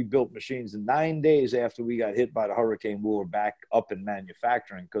we built machines. And 9 days after we got hit by the hurricane, we were back up in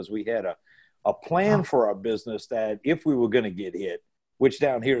manufacturing because we had a plan for our business that if we were going to get hit, which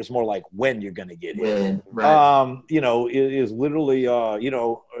down here is more like when you're going to get hit. Yeah, right. It is literally,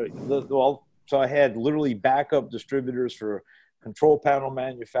 so I had literally backup distributors for control panel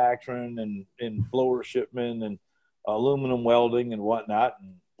manufacturing and blower shipment and aluminum welding and whatnot.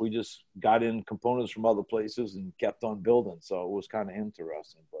 And we just got in components from other places and kept on building. So it was kind of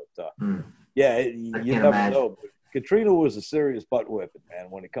interesting. But, you never know. But Katrina was a serious butt whipping, man,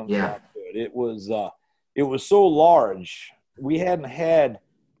 when it comes down to it. It was so large. We hadn't had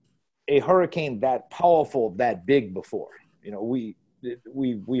a hurricane that powerful, that big before.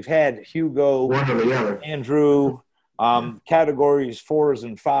 We've had Hugo, Andrew, categories 4s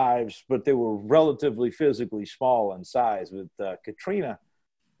and 5s, but they were relatively physically small in size. With Katrina,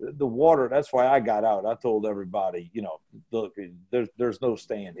 the water, that's why I got out. I told everybody, look, there's no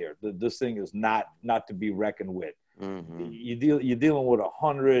staying here. This thing is not to be reckoned with. Mm-hmm. You're dealing with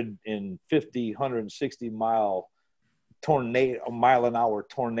 150, 160 mile tornado, a mile an hour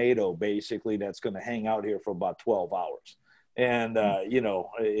tornado, basically, that's going to hang out here for about 12 hours. And,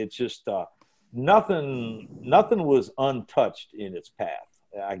 it's just nothing was untouched in its path,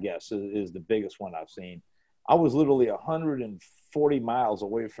 I guess, is the biggest one I've seen. I was literally 140 miles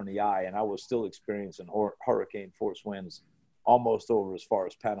away from the eye, and I was still experiencing hurricane force winds almost over as far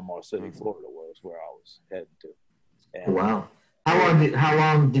as Panama City, Florida was, where I was heading to. And, wow. How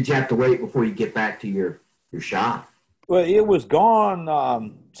long did you have to wait before you get back to your shop? Well, it was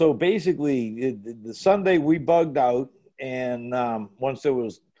gone. So basically, the Sunday we bugged out, and once it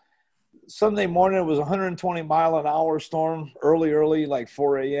was Sunday morning, it was 120-mile-an-hour storm, early, like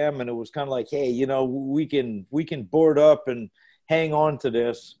 4 a.m., and it was kind of like, hey, we can board up and hang on to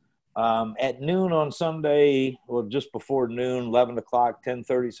this. At noon on Sunday, well, just before noon, 11 o'clock,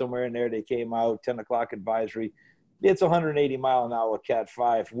 10:30, somewhere in there, they came out. 10 o'clock advisory. It's 180-mile-an-hour Cat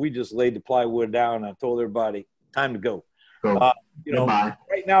 5. We just laid the plywood down and told everybody, time to go. Go. Uh, Goodbye.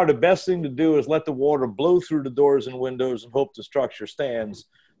 right now, the best thing to do is let the water blow through the doors and windows and hope the structure stands.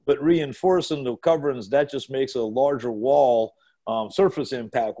 But reinforcing the coverings, that just makes a larger wall, surface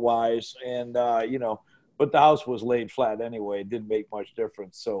impact wise. And, but the house was laid flat anyway. It didn't make much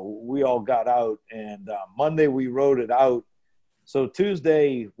difference. So we all got out, and Monday we rode it out. So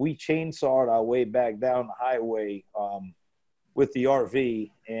Tuesday we chainsawed our way back down the highway with the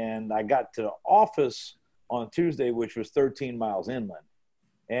RV, and I got to the office on Tuesday, which was 13 miles inland.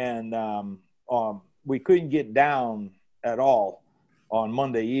 And we couldn't get down at all on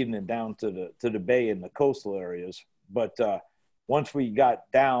Monday evening down to the bay in the coastal areas. But once we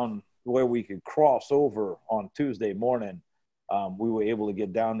got down where we could cross over on Tuesday morning, we were able to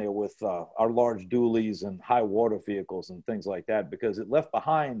get down there with our large dualies and high water vehicles and things like that, because it left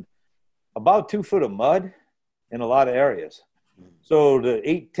behind about 2 foot of mud in a lot of areas. So the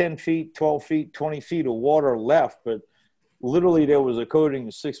 8, 10 feet, 12 feet, 20 feet of water left, but literally there was a coating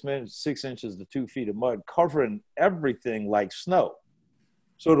of 6 inches to 2 feet of mud covering everything like snow.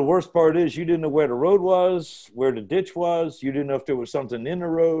 So the worst part is you didn't know where the road was, where the ditch was. You didn't know if there was something in the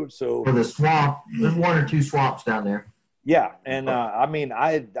road. So For the swamp, there's 1 or 2 swamps down there. yeah, and I mean,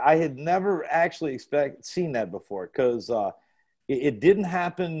 I had never actually seen that before, because it didn't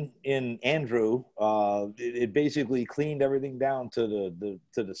happen in Andrew. It basically cleaned everything down to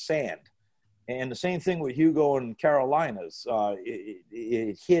the sand, and the same thing with Hugo and Carolinas.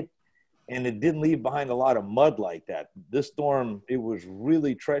 It hit, and it didn't leave behind a lot of mud like that. This storm, it was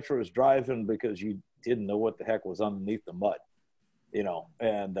really treacherous driving because you didn't know what the heck was underneath the mud, and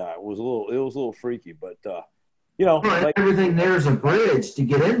it was a little freaky, but. Well, Like everything there's a bridge to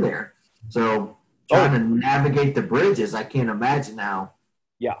get in there. So trying to navigate the bridges, I can't imagine how.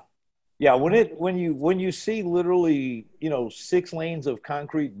 yeah, when you see literally 6 lanes of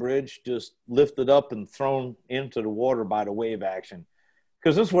concrete bridge just lifted up and thrown into the water by the wave action,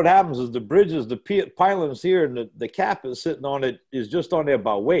 because this is what happens is the bridges, the pylons here, and the cap is sitting on it is just on there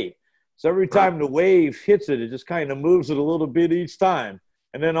by weight. So every time the wave hits it, it just kind of moves it a little bit each time,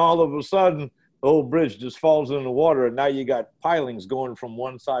 and then all of a sudden the whole bridge just falls in the water, and now you got pilings going from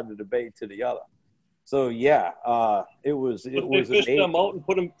one side of the bay to the other. So yeah, it was They fish them out and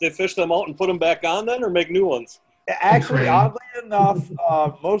put them. They fish them out and put them back on then, or make new ones. Actually, oddly enough,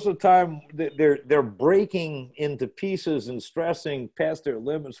 most of the time they're breaking into pieces and stressing past their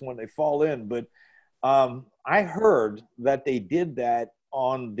limits when they fall in. But I heard that they did that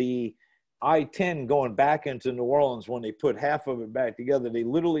on the I-10 going back into New Orleans when they put half of it back together. They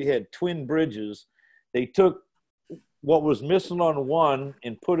literally had twin bridges. They took what was missing on one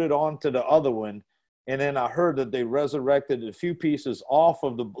and put it onto the other one. And then I heard that they resurrected a few pieces off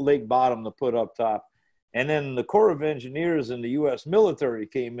of the lake bottom to put up top. And then the Corps of Engineers and the U.S. military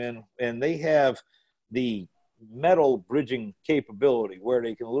came in, and they have the metal bridging capability where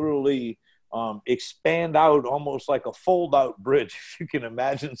they can literally expand out almost like a fold-out bridge, if you can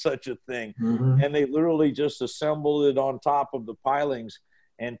imagine such a thing. Mm-hmm. And they literally just assembled it on top of the pilings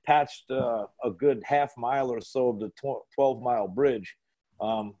and patched a good half mile or so of the 12-mile bridge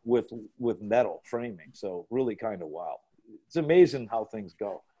with metal framing. So really kind of wild. It's amazing how things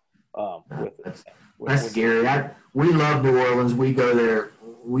go with it. That's scary. We love New Orleans. We go there.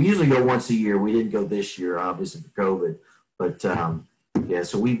 We usually go once a year. We didn't go this year, obviously, for COVID. But, yeah,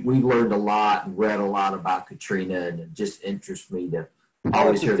 so we learned a lot and read a lot about Katrina, and it just interests me to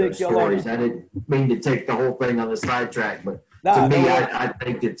always hear those stories. I didn't mean to take the whole thing on the sidetrack, but to me, I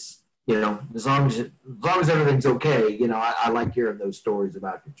think it's, as long as everything's okay, I like hearing those stories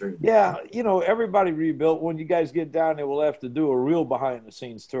about Katrina. Yeah, everybody rebuilt. When you guys get down there, we'll have to do a real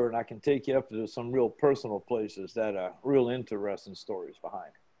behind-the-scenes tour, and I can take you up to some real personal places that are real interesting stories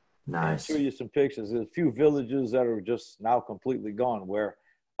behind. Nice. And show you some pictures. There's a few villages that are just now completely gone. Where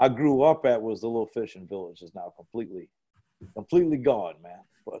I grew up at was the little fishing village is now completely gone, man.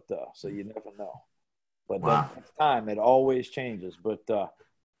 But so you never know. But next time, it always changes. But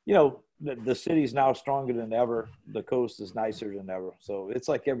the city's now stronger than ever. The coast is nicer than ever. So it's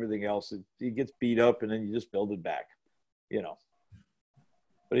like everything else. It gets beat up, and then you just build it back.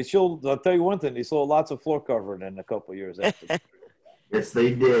 But I'll tell you one thing. He sold lots of floor covering in a couple of years after. Yes,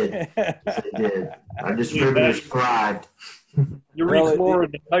 they did. Yes, they did. Our distributors thrived. You re-floor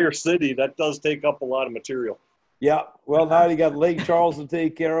an entire city, that does take up a lot of material. Yeah. Well, now you got Lake Charles to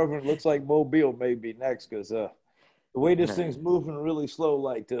take care of, and it looks like Mobile may be next because the way this thing's moving really slow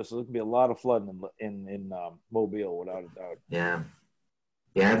like this, there's going to be a lot of flooding in Mobile, without a doubt. Yeah.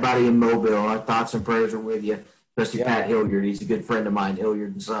 Yeah, everybody in Mobile, our thoughts and prayers are with you, especially Pat Hilliard. He's a good friend of mine,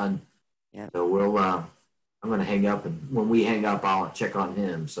 Hilliard and Son. Yeah. So we'll, I'm going to hang up, and when we hang up, I'll check on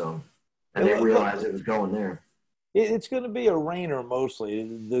him. So I didn't realize it was going there. It's going to be a rainer mostly.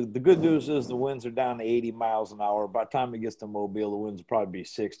 The good news is the winds are down to 80 miles an hour. By the time it gets to Mobile, the winds will probably be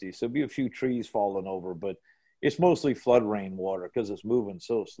 60. So there'll be a few trees falling over, but it's mostly flood rain water because it's moving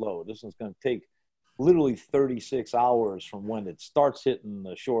so slow. This is going to take literally 36 hours from when it starts hitting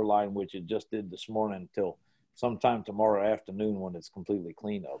the shoreline, which it just did this morning, until sometime tomorrow afternoon when it's completely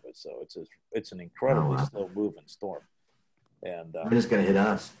clean of it. So it's an incredibly slow moving storm. And it's going to hit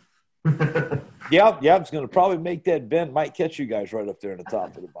us. Yeah, it's going to probably make that bend. Might catch you guys right up there in the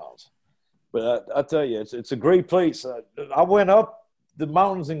top of the mountains. But I tell you, it's a great place. I went up the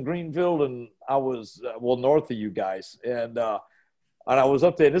mountains in Greenville, and I was north of you guys, and I was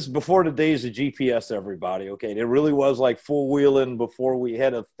up there. This is before the days of GPS, everybody. Okay, it really was like full wheeling before we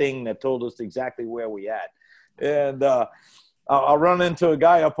had a thing that told us exactly where we at. And I'll run into a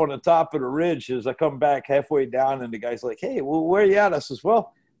guy up on the top of the ridge as I come back halfway down, and the guy's like, "Hey, well, where you at?"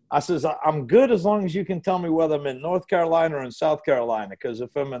 I says, I'm good as long as you can tell me whether I'm in North Carolina or in South Carolina. Because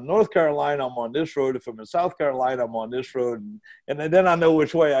if I'm in North Carolina, I'm on this road. If I'm in South Carolina, I'm on this road. And then I know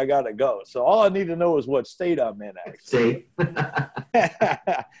which way I got to go. So all I need to know is what state I'm in, actually.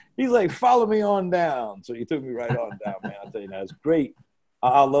 He's like, follow me on down. So he took me right on down, man. I tell you, that's great.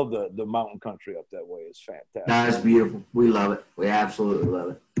 I love the mountain country up that way. It's fantastic. That's beautiful. We love it. We absolutely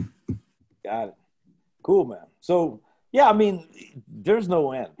love it. Got it. Cool, man. So, yeah, I mean, there's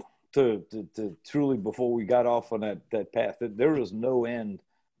no end to truly, before we got off on that path, there is no end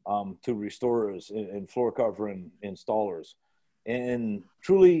to restorers and floor covering installers. And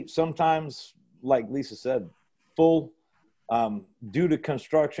truly, sometimes, like Lisa said, full due to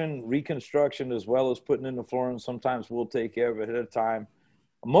construction, reconstruction, as well as putting in the flooring, sometimes we'll take care of it at a time.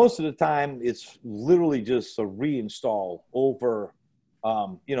 Most of the time, it's literally just a reinstall over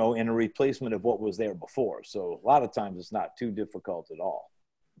and a replacement of what was there before. So a lot of times it's not too difficult at all.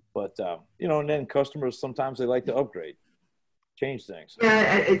 But, and then customers, sometimes they like to upgrade, change things.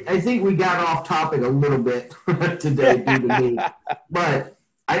 Yeah, I think we got off topic a little bit today due to me. But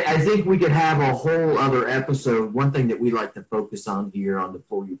I think we could have a whole other episode. One thing that we like to focus on here on the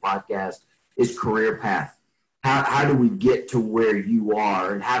Pull You podcast is career path. How do we get to where you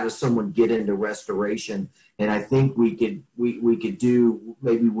are, and how does someone get into restoration? And I think we could do,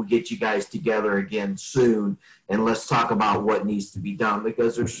 maybe we'll get you guys together again soon, and let's talk about what needs to be done,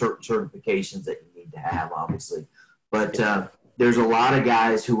 because there's certain certifications that you need to have, obviously. But there's a lot of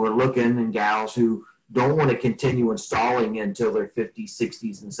guys who are looking, and gals who don't want to continue installing until their 50s,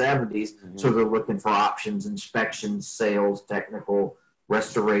 60s, and 70s. Mm-hmm. So they're looking for options, inspections, sales, technical,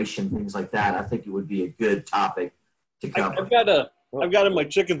 restoration, things like that. I think it would be a good topic to cover. I've got in my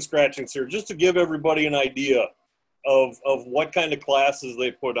chicken scratchings here just to give everybody an idea of what kind of classes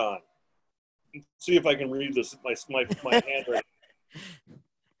they put on. Let's see if I can read this. My handwriting.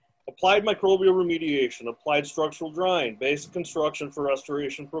 Applied microbial remediation, applied structural drying, basic construction for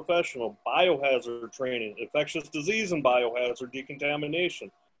restoration professional, biohazard training, infectious disease and biohazard decontamination,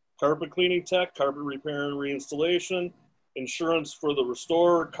 carpet cleaning tech, carpet repair and reinstallation, insurance for the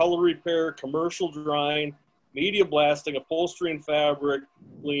restorer, color repair, commercial drying, media blasting, upholstery and fabric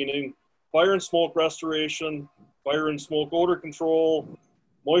cleaning, fire and smoke restoration, fire and smoke odor control,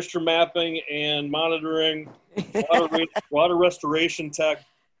 moisture mapping and monitoring, water restoration tech.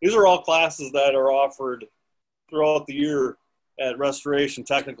 These are all classes that are offered throughout the year at Restoration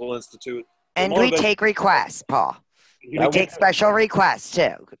Technical Institute. And we take requests, Paul. We take special requests,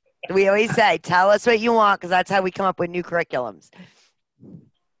 too. We always say, tell us what you want, because that's how we come up with new curriculums.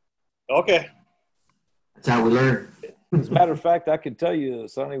 Okay. That's how we learn. As a matter of fact, I can tell you,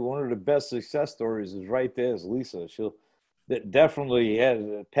 Sonny, one of the best success stories is right there is Lisa. That definitely has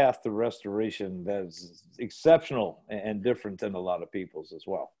a path to restoration that's exceptional and different than a lot of people's as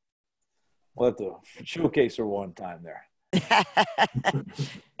well. We'll have to showcase her one time there.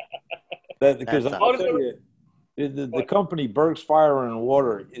 Because I'll tell you, the company Burke's Fire and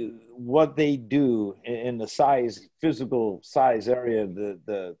Water, what they do in the physical size area,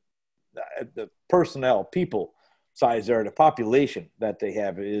 the personnel, people size area, the population that they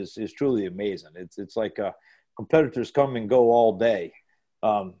have is truly amazing. It's like competitors come and go all day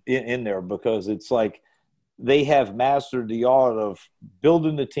in there, because it's like they have mastered the art of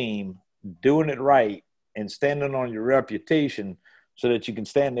building the team, doing it right, and standing on your reputation so that you can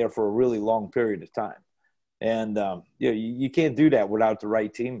stand there for a really long period of time. And you can't do that without the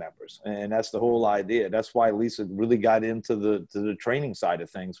right team members. And that's the whole idea. That's why Lisa really got into the training side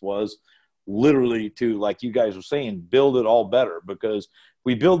of things, was literally to, like you guys were saying, build it all better. Because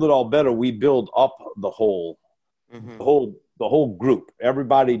we build it all better, we build up the whole group.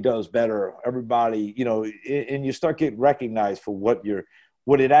 Everybody does better. Everybody, and you start getting recognized for what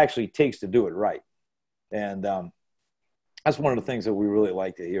it actually takes to do it right. And that's one of the things that we really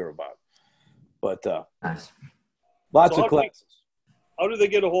like to hear about. But Nice. lots of classes. How do they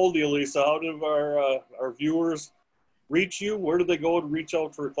get a hold of you, Lisa? How do our viewers reach you? Where do they go to reach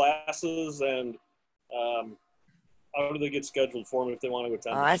out for classes? And how do they get scheduled for them if they want to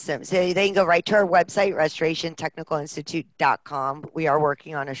attend? Awesome. So they can go right to our website, restorationtechnicalinstitute.com. We are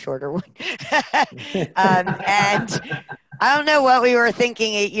working on a shorter one. And I don't know what we were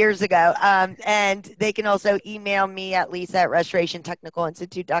thinking 8 years ago. And they can also email me at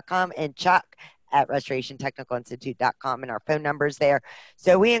lisa@restorationtechnicalinstitute.com and chuck@restorationtechnicalinstitute.com, and our phone number's there.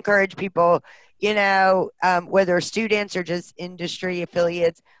 So we encourage people, whether students or just industry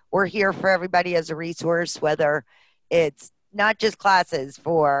affiliates, we're here for everybody as a resource, whether it's not just classes,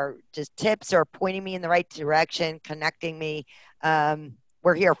 for just tips or pointing me in the right direction, connecting me.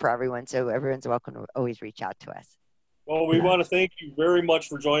 We're here for everyone. So everyone's welcome to always reach out to us. Well, we want to thank you very much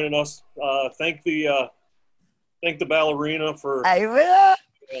for joining us. Thank the ballerina for. I will.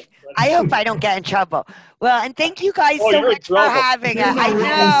 I hope I don't get in trouble. Well, and thank you guys so much for having us. I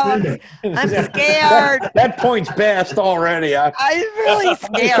know. I'm scared. That point's passed already. I'm really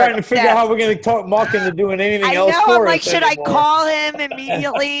scared. I'm trying to figure out how we're going to talk Mark into doing anything else for us. I know. I'm like, should I call him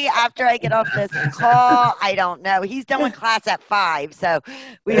immediately after I get off this call? I don't know. He's done with class at 5, so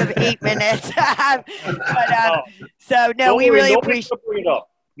we have 8 minutes. So no, we really appreciate.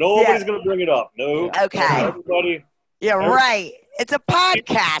 Nobody's going to bring it up. No. Okay. Everybody. Yeah, right. It's a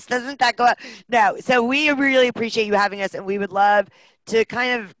podcast. Doesn't that go up? No. So we really appreciate you having us, and we would love to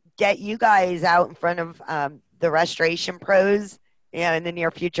kind of get you guys out in front of the restoration pros, in the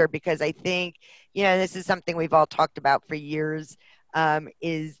near future, because I think, this is something we've all talked about for years,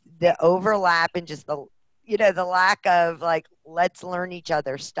 is the overlap and just the lack of let's learn each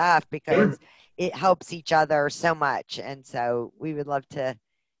other's stuff, because it helps each other so much. And so we would love to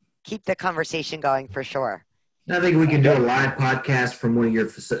keep the conversation going for sure. I think we can do a live podcast from your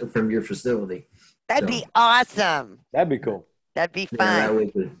facility. That'd be awesome. That'd be cool. That'd be fun. Yeah, that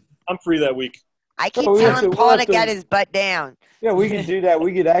would be. I'm free that week. I keep telling Paul to get his butt down. Yeah, we can do that.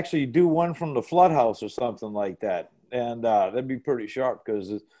 We could actually do one from the flood house or something like that. And that'd be pretty sharp,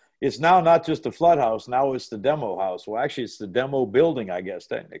 because it's now not just the flood house. Now it's the demo house. Well, actually, it's the demo building, I guess,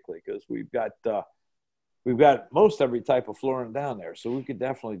 technically, because we've got most every type of flooring down there. So we could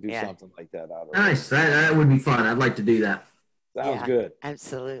definitely do something like that out of it. Nice. That would be fun. I'd like to do that. Sounds good.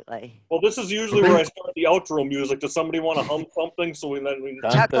 Absolutely. Well, this is usually where I start the outro music. Does somebody want to hum something? So we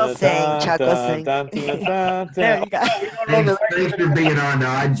Chuck will sing. Chuck will sing. There you go. Thanks for being on. No,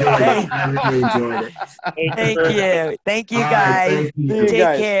 I enjoyed it. I really enjoyed it. Thank you. Thank you, guys. Thank you.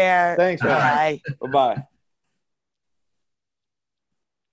 Take care. Thanks, man. Bye. Bye-bye.